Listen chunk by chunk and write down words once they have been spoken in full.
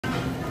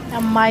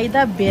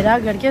माइदा बेरा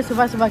करके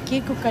सुबह सुबह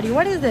केक कुक करी।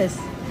 What is this?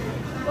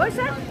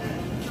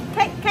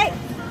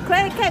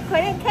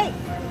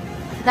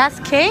 That's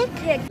cake?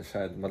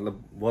 शायद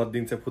मतलब बहुत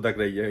दिन से फुदक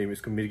रही है,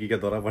 इसको मिर्गी का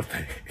दौरा पड़ता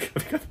है।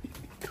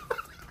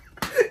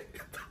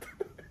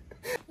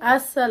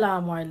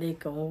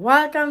 अस्सलामुअलैकुम,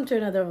 वेलकम टू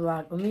अनदर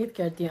व्लॉग। उम्मीद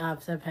करती हूँ आप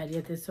सब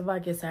खैरियत है। सुबह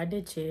के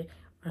 6:30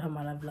 और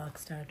हमारा व्लॉग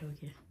स्टार्ट हो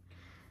गया।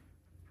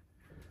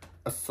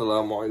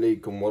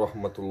 अस्सलामुअलैकुम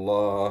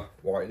वरहमतुल्लाह।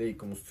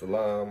 वालेकुम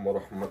अस्सलाम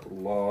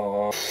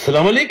वरहमतुल्लाह।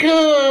 अस्सलाम वालेकुम।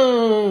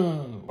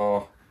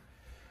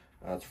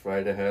 आज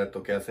फ्राइडे है तो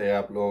कैसे है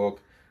आप लोग?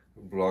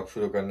 ब्लॉग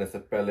शुरू करने से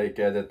पहले ही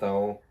कह देता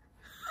हूँ,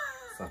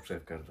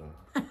 सब्सक्राइब कर दो,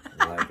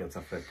 लाइक एंड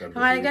सब्सक्राइब कर दो।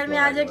 हमारे घर में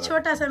आज एक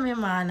छोटा सा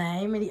मेहमान आया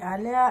है, मेरी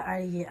आलिया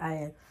और ये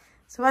आयत।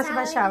 सुबह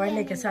सुबह शावर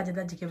लेके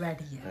साजिदा जी के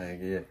बैठ गया।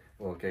 ये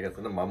वो क्या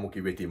कहते हैं ना, मामू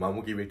की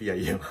बेटी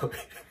आई है।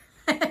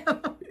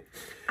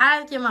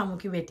 आज के मामू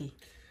की बेटी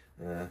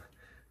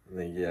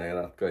नहीं, ये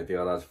रात को आई थी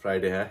और आज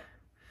फ्राइडे है।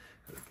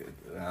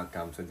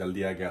 काम से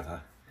जल्दी आ गया था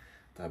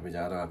तो अभी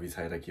जा रहा हूँ। अभी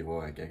सायरा की वो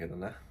है, क्या कहते हैं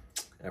ना,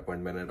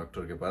 अपॉइंटमेंट है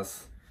डॉक्टर के पास,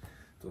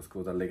 तो उसको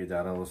उधर लेके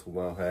जा रहा हूँ।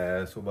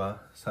 सुबह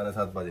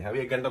 7:30 बजे। अभी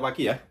 1 घंटा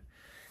बाकी है,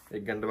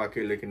 1 घंटा बाकी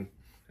है, लेकिन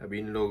अभी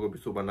इन लोगों को भी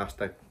सुबह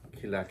नाश्ता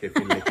खिला के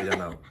फिर लेके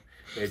जाना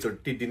होगा। ये तो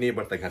टिड्डी नहीं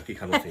बढ़ता घर की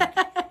खानों से।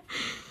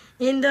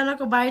 इन दोनों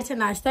को बाहर से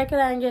नाश्ता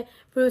कराएंगे,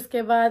 फिर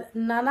उसके बाद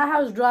नाना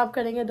हाउस ड्रॉप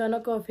करेंगे दोनों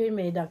को, फिर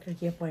मेरी डॉक्टर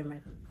की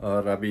अपॉइंटमेंट।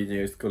 और अभी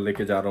इसको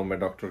लेके जा रहा हूँ मैं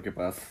डॉक्टर के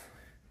पास।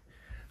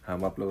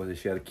 हम आप लोगों से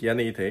शेयर किया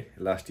नहीं थे,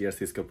 लास्ट ईयर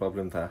से इसका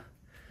प्रॉब्लम था,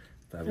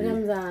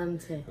 रमजान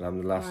से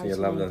लास्ट ईयर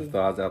रमजान। तो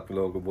आज आप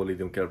लोगों को बोली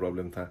दूं क्या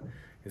प्रॉब्लम था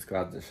इसको।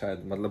 आज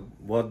शायद मतलब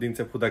बहुत दिन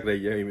से फुदक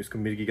रही है, इसको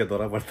मिर्गी का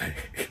दौरा पड़ता है।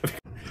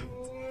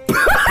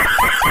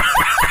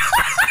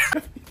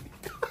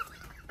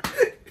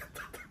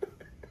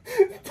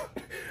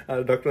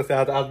 डॉक्टर से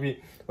आज भी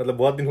मतलब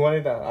बहुत दिन हुआ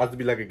नहीं था, आज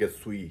भी लगे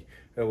सुई।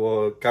 वो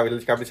काबिल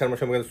शर्मा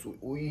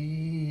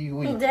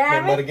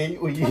मर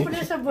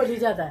गई। सब बोली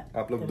जाता है।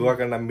 आप लोग दुआ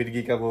करना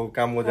मिर्गी का वो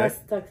काम हो जाए,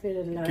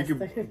 क्योंकि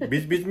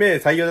बीच बीच में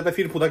सही हो जाता है,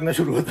 फिर फुदकना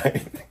शुरू होता है।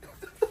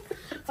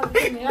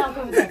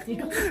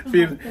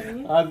 फिर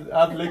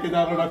आज लेके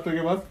जा रहा हूँ डॉक्टर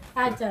के पास।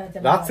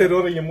 रात से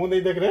रो रही है, मुंह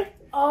नहीं देख रहे।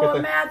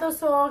 मैं तो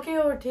सो के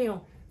उठी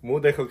हूँ।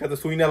 मुंह देखो, कहते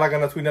सुई ना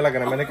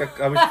लगाना। मैंने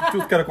कहा अभी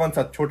चूज करो कौन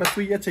सा, छोटा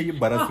सुई या चाहिए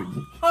बड़ा सुई।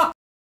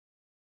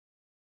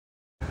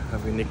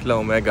 अभी निकला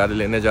हूँ मैं, गाड़ी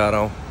लेने जा रहा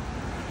हूँ।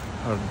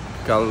 और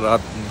कल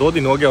रात 2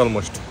 दिन हो गया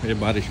ऑलमोस्ट ये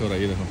बारिश हो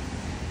रही है। देखो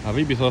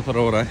अभी भी थोड़ा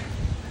हो रहा है,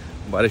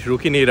 बारिश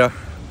रुक ही नहीं रहा,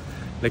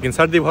 लेकिन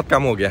सर्दी बहुत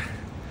कम हो गया है।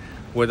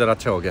 वेदर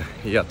अच्छा हो गया,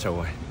 ये अच्छा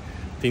हुआ है।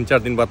 3-4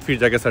 दिन बाद फिर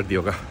जाके सर्दी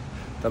होगा।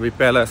 तभी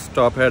पहला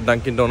स्टॉप है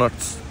डंकिन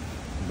डोनट्स।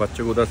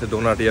 बच्चों को उधर से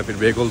डोनट या फिर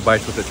बेगल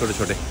बाइट होते छोटे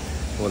छोटे,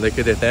 वो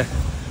लेके देते हैं।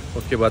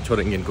 उसके बाद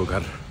छोड़ेंगे इनको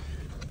घर।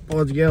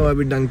 पहुँच गया हूँ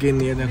अभी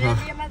डंकिन। ये देखो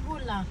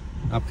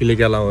आपके लिए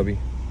क्या लाऊं अभी?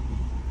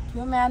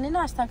 क्यों, मैं नहीं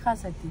नाश्ता खा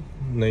सकती?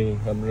 नहीं,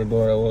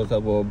 वो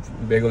सब वो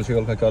बेगल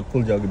शेगल खा के और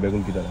फूल जाओगी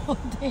बेगल की तरह।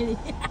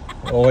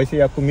 और वैसे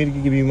ही आपको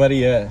मिर्गी की बीमारी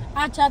है।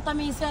 अच्छा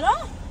तमीज से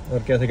रहो।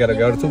 और कैसे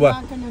करेगा? और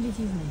सुबह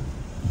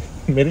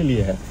मेरे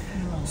लिए है,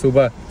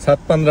 सुबह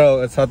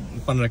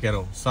 7:15 कह रहा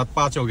हूँ,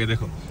 7:05 हो गए।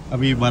 देखो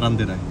अभी 12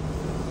 दे रहा है,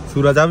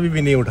 सूरज अभी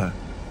भी नहीं उठा।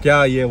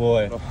 क्या ये वो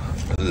है,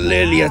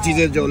 ले लिया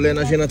चीजें जो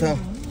लेना शेना था।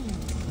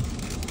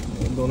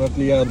 डोनट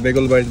लिया और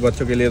बेगल बाइट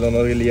बच्चों के लिए,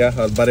 दोनों के लिया।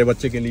 और बड़े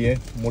बच्चे के लिए,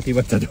 मोटी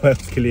बच्चा जो है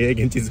उसके लिए 1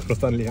 इंच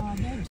प्रोत्साहन लिया।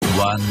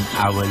 1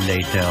 hour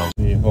later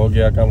ये हो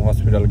गया काम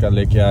हॉस्पिटल का,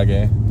 लेके आ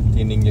गए।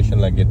 3 इंजेक्शन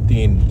लगे,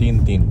 3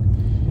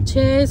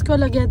 6 इसको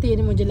लगे,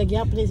 3 मुझे लगे।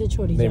 अपने से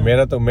छोड़ी नहीं,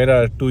 मेरा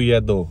 2 या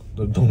 2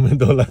 तो 2 में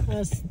 2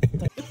 लगा।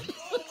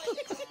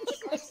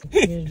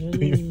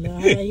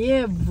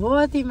 ये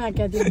बहुत ही, मैं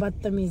कहती हूँ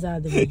बदतमीज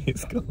आदमी।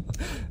 इसको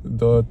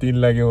 2-3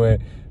 लगे हुए।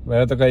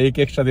 मैंने तो कहा 1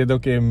 एक्स्ट्रा दे दो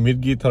कि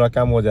मिर्गी थोड़ा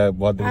कम हो जाए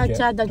बहुत दिन।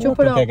 अच्छा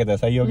चुप रहो, क्या कहते हैं,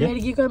 सही हो गया?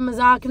 मिर्गी कोई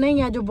मजाक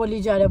नहीं है जो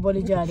बोली जा रहा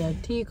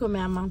है। ठीक हो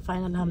मैम,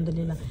 फाइन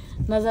अल्हम्दुलिल्लाह।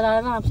 नजर आ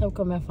रहा ना आप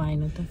सबको मैं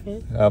फाइन हूँ। तो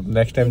फिर अब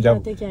नेक्स्ट टाइम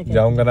जब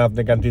जाऊंगा ना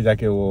अपने कंट्री,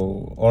 जाके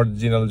वो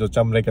ओरिजिनल जो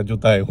चमड़े का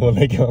जूता है वो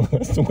लेके आऊंगा।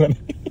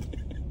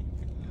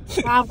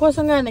 आपको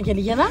सुंगाने के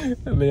लिए ना?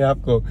 नहीं,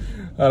 आपको।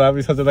 और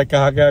अभी सोचा था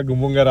कहाँ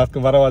घूमूंगा। रात को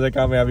 12 बजे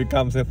काम है। अभी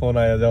काम से फोन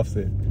आया जॉब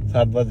से,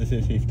 7 बजे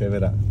से शिफ्ट है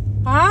मेरा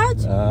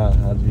आज।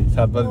 हाँ जी,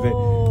 7 बजे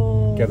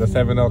कहते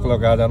 7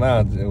 o'clock आ जाना,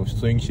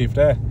 स्विंग शिफ्ट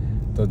है।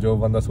 तो जो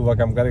बंदा सुबह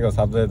काम करेगा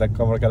 7 बजे तक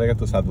कवर करेगा,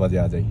 तो 7 बजे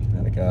आ जाएगी।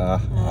 मैंने कहा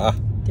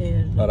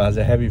और आज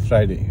हैवी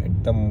फ्राइडे,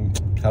 एकदम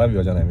खराब ही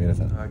हो जाना है मेरे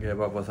साथ। आ गया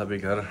वापस अभी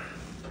घर।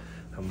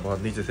 हम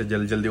बहुत नीचे से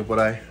जल्दी ऊपर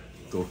आए,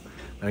 तो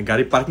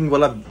गाड़ी पार्किंग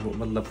वाला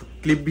मतलब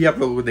क्लिप भी आप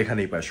लोगों को देखा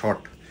नहीं पाया,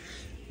 शॉर्ट।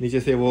 नीचे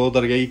से वो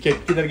उधर गई,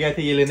 किधर गए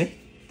थे ये लेने?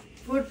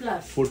 Food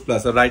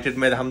plus. और राइट हैंड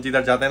में हम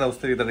जिधर जाते हैं ना,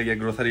 उस इधर ये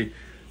ग्रोसरी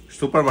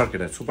सुपर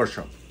मार्केट है, सुपर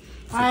शॉप।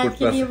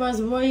 बस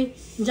वही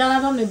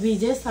जाना था, हमने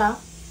बीजेस था,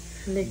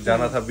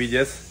 जाना था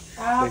बीजेस।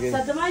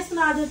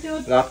 सुना देते हो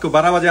रात को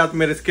 12 बजे। आज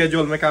मेरे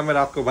स्केड्यूल में काम है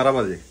रात को 12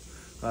 बजे।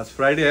 आज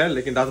फ्राइडे है,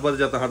 लेकिन 10 बजे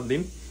जाता हर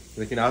दिन,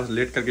 लेकिन आज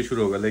लेट करके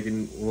शुरू होगा।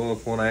 लेकिन वो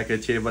फोन आया कि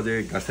 6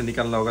 बजे घर से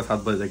निकलना होगा, 7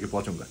 बजे जाके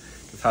पहुंचूंगा।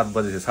 7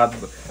 बजे से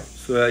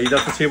इधर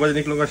से 6 बजे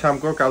निकलूंगा शाम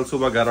को, कल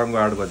सुबह घर आऊंगा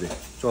 8 बजे।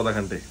 14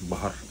 घंटे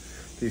बाहर।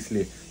 तो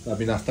इसलिए तो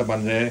अभी नाश्ता बन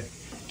रहे हैं।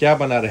 क्या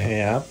बना रहे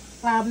हैं आप?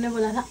 आपने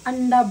बोला था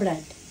अंडा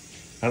ब्रेड।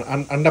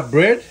 अंडा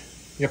ब्रेड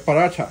या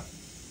पराठा?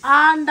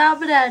 अंडा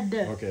ब्रेड।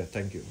 ओके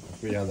थैंक यू,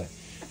 आपको याद है।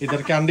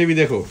 इधर के अंडे भी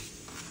देखो,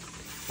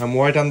 हम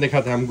व्हाइट अंडे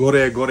खाते हैं, हम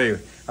गोरे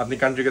अपनी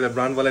कंट्री के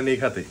ब्राउन वाले नहीं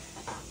खाते।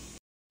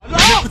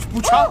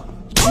 कुछ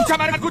पूछा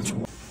मैंने कुछ?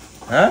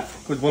 हाँ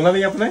कुछ बोलना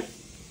नहीं आपने?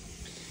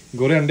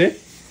 गोरे अंडे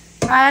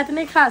आयत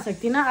नहीं खा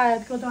सकती ना,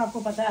 आयत को तो आपको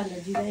पता है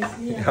एलर्जी है,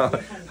 इसलिए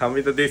हम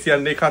भी तो देसी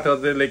अंडे खाते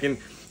होते, लेकिन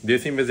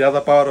देसी में ज्यादा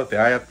पावर होते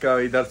हैं। आयत का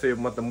इधर से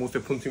मतलब मुंह से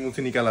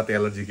फुंसी निकाल आते हैं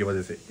एलर्जी की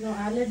वजह से,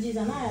 एलर्जी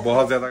है ना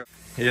बहुत ज्यादा।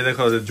 ये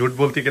देखो झूठ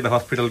बोलती है,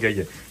 हॉस्पिटल गई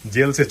है,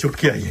 जेल से छुट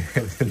के आई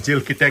है जेल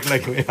की टैग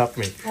लगी हुई हाथ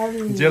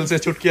में, जेल से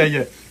छुट के आई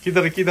है।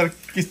 किधर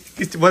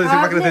किस वजह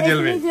से पकड़े थे जेल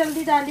में?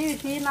 जल्दी डाली हुई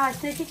थी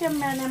नाश्ते की कि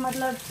मैंने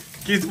मतलब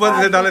किस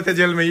वजह से डाले थे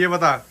जेल में ये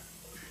बता?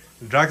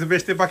 ड्रग्स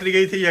बेचते पकड़ी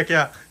गई थी या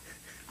क्या?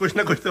 कुछ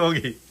ना कुछ तो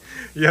होगी,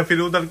 या फिर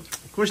उधर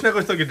कुछ ना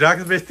कुछ तो होगी।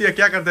 ड्रग्स बेचती है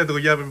क्या करते तो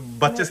या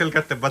बच्चे सेल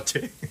करते बच्चे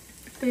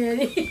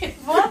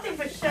बहुत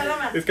ही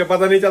शर्म है। इसका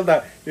पता नहीं चलता,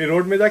 ये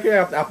रोड में जाके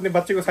अपने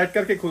बच्चे को साइड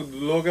करके खुद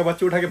लोगों के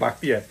बच्चे उठा के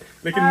भागती है,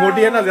 लेकिन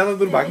मोटी है ना, ज्यादा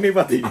दूर भाग नहीं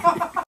पाती।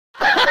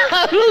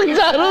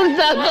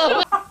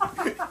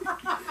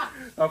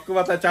 आपको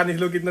पता है चाइनीज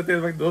लोग कितना तेज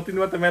भाग, 2-3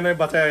 बार तो मैंने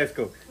बचाया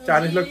इसको।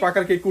 चाइनीज लोग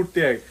पकड़ के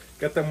कूटते हैं,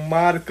 कहते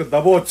मार को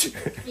दबोच।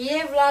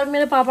 ये व्लॉग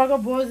मेरे पापा को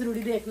बहुत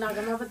जरूरी देखना,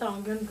 अगर मैं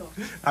बताऊंगी उनको।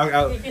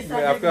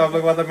 आपको आप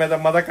लोग पता, मैं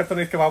मजाक करता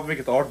हूँ, इसके पापा भी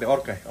कहते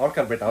और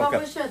कर बेटा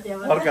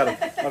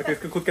और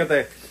इसको खुद कहते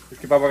हैं,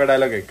 इसके पापा का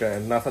डायलॉग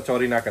है, नासा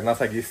चोरी ना कर,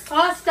 नासा घिस।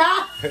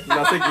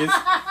 नासा घिस।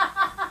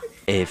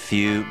 A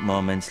few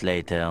moments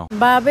later.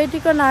 बाप बेटी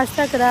को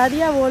नाश्ता करा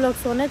दिया, वो लोग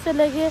सोने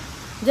चले गए।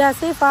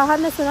 जैसे ही फाहद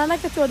ने सुना ना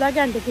कि 14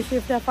 घंटे की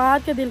शिफ्ट है,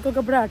 फाहद के दिल को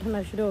घबराहट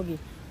होना शुरू होगी।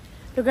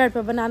 तो घर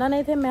पे बनाना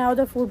नहीं थे, मैं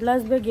उधर फूड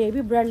प्लस पे गई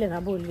भी, ब्रेड लेना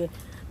भूल गई।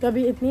 तो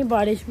अभी इतनी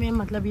बारिश में,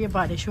 मतलब ये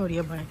बारिश हो रही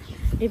है भाई,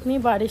 इतनी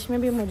बारिश में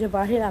भी मुझे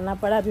बाहर आना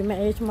पड़ा। अभी मैं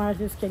एच मार्ट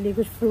से उसके लिए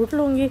कुछ फ्रूट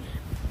लूँगी,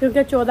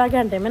 क्योंकि 14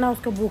 घंटे में ना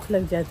उसको भूख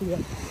लग जाती है।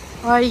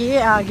 और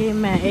ये आगे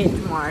मैं एच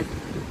मार्ट,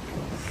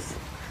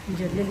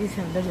 जल्दी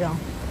से अंदर जाऊँ।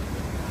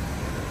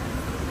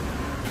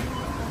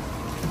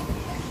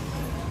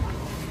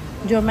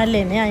 जो मैं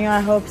लेने आई हूँ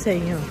आई होप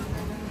सही हूँ।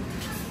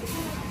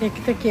 एक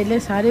तो केले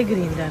सारे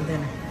ग्रीन रहते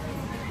हैं,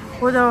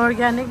 उधर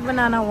ऑर्गेनिक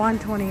बनाना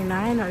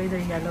 129 और इधर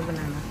येलो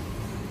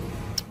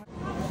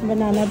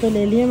बनाना तो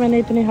ले लिए मैंने,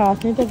 इतने हाथ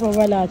नहीं तो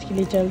पवाल आज के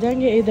लिए चल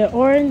जाएंगे। इधर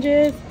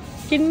ऑरेंजेस,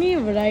 कितनी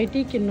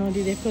वैरायटी किन्नों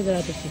दी देखो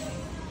जरा तुसी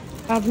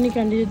अपनी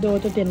कंडी 2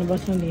 तो 3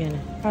 बस होंगे ने।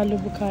 आलू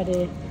बुखारे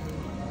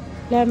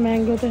लै,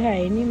 मैंगो तो है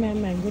ही नहीं, मैं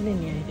मैंगो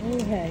लेनी आई थी, वो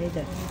है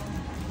इधर।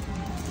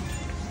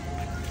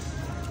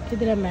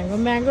 किधर है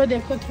मैंगो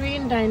देखो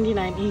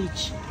 399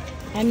 ईच,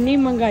 इन्नी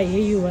महंगाई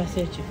है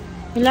USA च।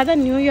 मुझे लगता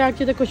न्यूयॉर्क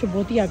च तो कुछ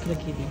बहुत ही अग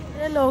लगी थी।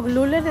 ये लोग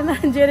लूले ने ना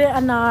जेरे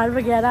अनार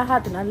वगैरह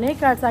हाथ नाल नहीं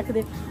कर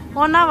सकते,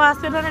 उन्होंने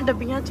वास्ते उन्होंने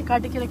डब्बियां च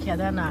कट के रखा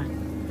था अनार।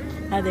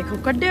 ये देखो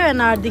कड्डे हुए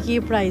अनार दी की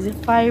प्राइस है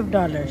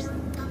 $5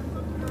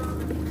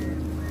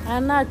 है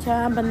ना।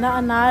 अच्छा बंदा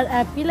अनार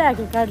एप्पल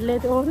लैके कट ले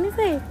तो और नहीं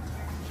सही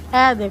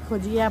है। देखो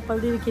जी एप्पल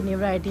की भी कितनी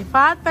वैरायटी।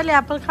 फात पहले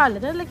एप्पल खा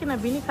लेते लेकिन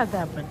अभी नहीं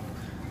खाता एप्पल।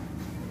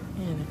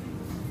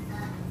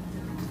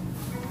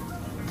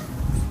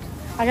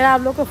 अगर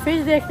आप लोग को फिश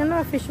देखते हैं ना,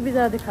 मैं फिश भी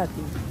ज़्यादा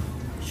दिखाती हूँ।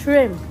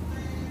 श्रिम्प,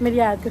 मेरी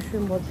आयत को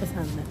श्रिम्प बहुत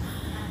पसंद है।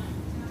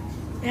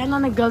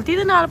 इन्होंने गलती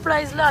के नाल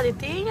प्राइस ला दी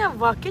थी या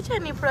वाकई च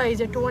इन्नी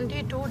प्राइस है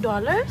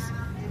 $22?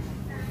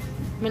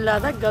 मैंने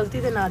लगता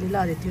गलती के नाल ही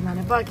ला दी थी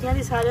उन्होंने, बाकियां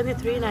दी सारियां दी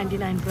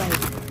 399 प्राइस।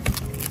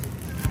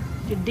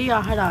 किड्डी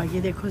आहट आ गई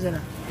देखो ज़रा।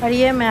 और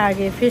ये मैं आ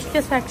गई फ़िश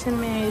के सेक्शन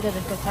में, इधर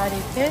देखो सारी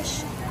फ़िश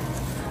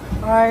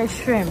और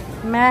श्रिम्प।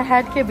 मैं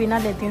हेड के बिना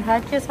लेती हूँ,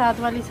 हेड के साथ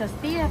वाली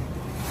सस्ती है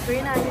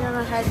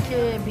 399, हेड के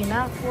बिना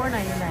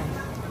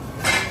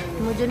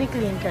 499। मुझे नहीं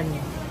क्लीन करनी।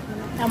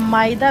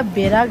 मैदा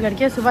बेरा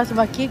करके सुबह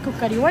सुबह की कुक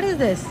करी। What is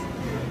this?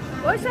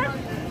 What's that?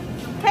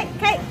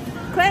 Cake.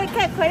 Korean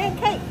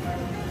cake.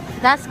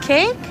 That's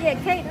cake? Yeah,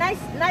 cake.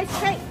 Nice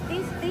cake.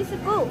 These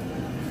are good.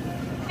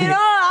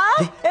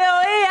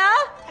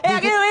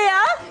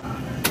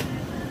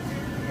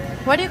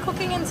 What are you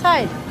cooking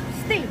inside?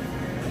 Steam.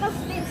 No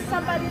steam.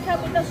 Somebody tell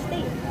me no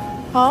steam.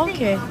 Oh,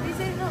 okay. This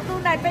is no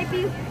like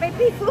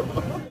baby food.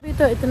 अभी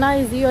तो इतना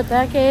easy होता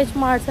है कि H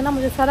mart से ना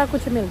मुझे सारा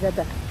कुछ मिल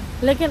जाता है,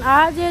 लेकिन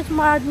आज एच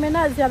मार्ट में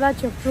ना ज़्यादा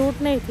अच्छी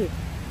फ्रूट नहीं थी।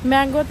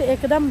 मैंगो तो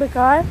एकदम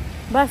बेकार,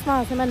 बस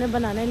वहाँ से मैंने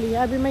बनाने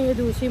लिया। अभी मैं ये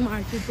दूसरी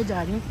मार्केट पे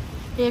जा रही हूँ,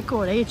 एक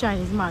और है ये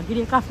चाइनीज़ मार्केट,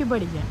 ये काफ़ी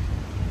बड़ी है,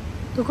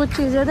 तो कुछ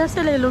चीज़ें इधर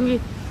से ले लूँगी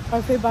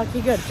और फिर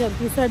बाकी घर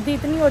चलती। सर्दी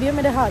इतनी हो रही है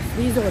मेरे हाथ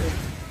फ्रीज हो रहे।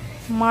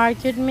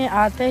 मार्केट में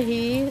आते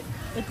ही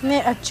इतने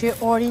अच्छे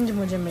ऑरेंज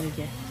मुझे मिल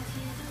गए,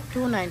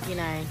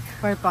 299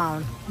 पर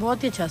पाउंड।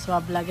 बहुत ही अच्छा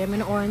स्वाद लगा,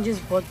 मैंने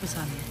ऑरेंजेस बहुत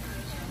पसंद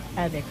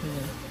है। देखो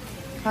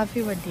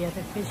काफ़ी बढ़िया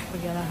था, फिश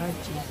वगैरह हर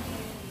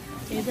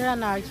चीज़। इधर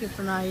अनार की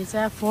प्राइस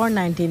है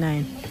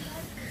 499।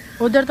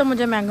 उधर तो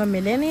मुझे मैंगो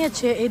मिले नहीं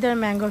अच्छे, इधर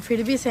मैंगो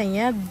फिर भी सही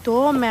है।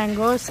 2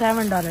 मैंगो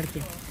 $7 के,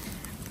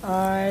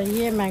 और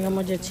ये मैंगो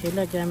मुझे अच्छे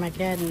लग रहे हैं, मैं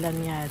क्या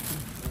लेने आया था,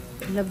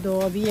 मतलब 2।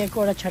 अभी एक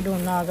और अच्छा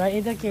ढूंढना होगा।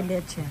 इधर केले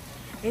अच्छे हैं,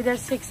 इधर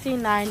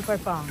 69 पर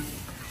पाउंड।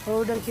 और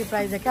उधर की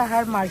प्राइस है क्या,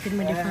 हर मार्केट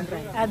में डिफरेंट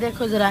प्राइस।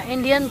 देखो जरा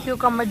इंडियन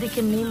क्यूकम्बर दी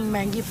कितनी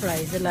महंगी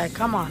प्राइस है, लाइक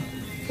कम ऑन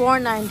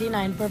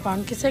 499 पर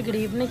पाउंड। किसी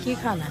गरीब ने की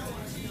खाना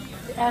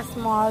है।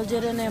 स्मॉल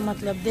जेरे ने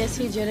मतलब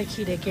देसी जेरे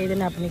खीरे के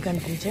ने अपनी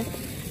कंट्री च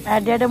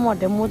एडे एडे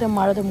मोटे मुँह ते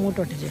मारो तो मुँह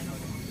टुट जाए।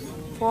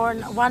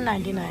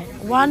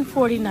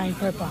 149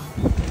 पर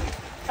पाउंड।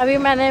 अभी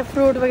मैंने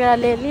फ्रूट वगैरह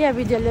ले लिया,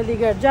 अभी जल्दी जल्दी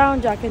घर जाऊँ,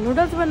 जाके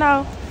नूडल्स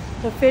बनाओ,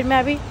 तो फिर मैं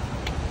अभी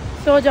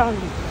सो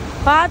जाऊँगी।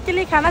 बाद के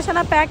लिए खाना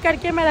शाना पैक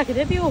करके मैं रख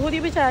देती हूँ, खुद ही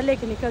बेचारा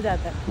लेके निकल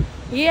जाता है।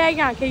 ये है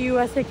यहाँ के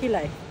USA की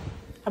लाइफ।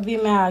 अभी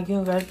मैं आ गई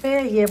हूँ घर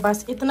पे, ये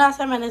बस इतना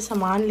सा मैंने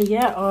सामान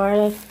लिया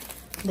और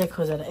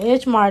देखो ज़रा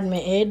एच मार्ट में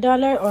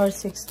 $8 और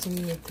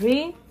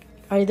 63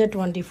 और इधर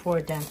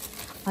 24.10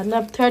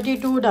 मतलब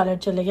 $32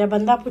 चले गया।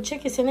 बंदा पूछे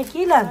किसी ने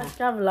की लाना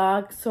क्या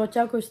व्लॉग,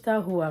 सोचा कुछ था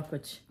हुआ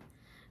कुछ,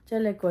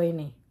 चले कोई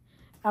नहीं,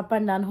 अप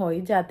एंड डाउन हो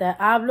ही जाता है।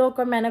 आप लोग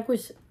को मैंने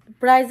कुछ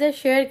प्राइजेस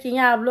शेयर की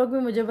हैं, आप लोग भी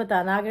मुझे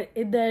बताना अगर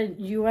इधर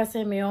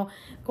USA में हो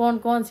कौन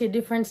कौन सी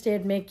डिफरेंट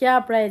स्टेट में क्या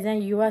प्राइस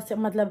हैं। USA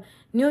मतलब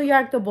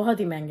न्यूयॉर्क तो बहुत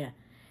ही महंगा है।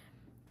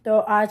 तो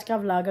आज का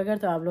व्लॉग अगर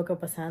तो आप लोग को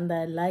पसंद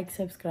आए, लाइक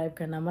सब्सक्राइब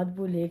करना मत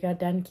भूलिएगा,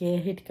 10K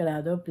हिट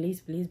करा दो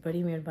प्लीज़ प्लीज़,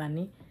 बड़ी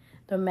मेहरबानी।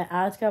 तो मैं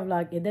आज का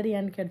व्लॉग इधर ही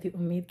एंड करती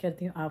हूँ। उम्मीद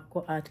करती हूँ आपको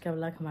आज का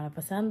व्लॉग हमारा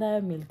पसंद आया।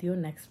 मिलती हूँ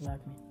नेक्स्ट व्लॉग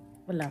में।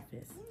 अल्लाह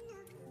हाफिज़।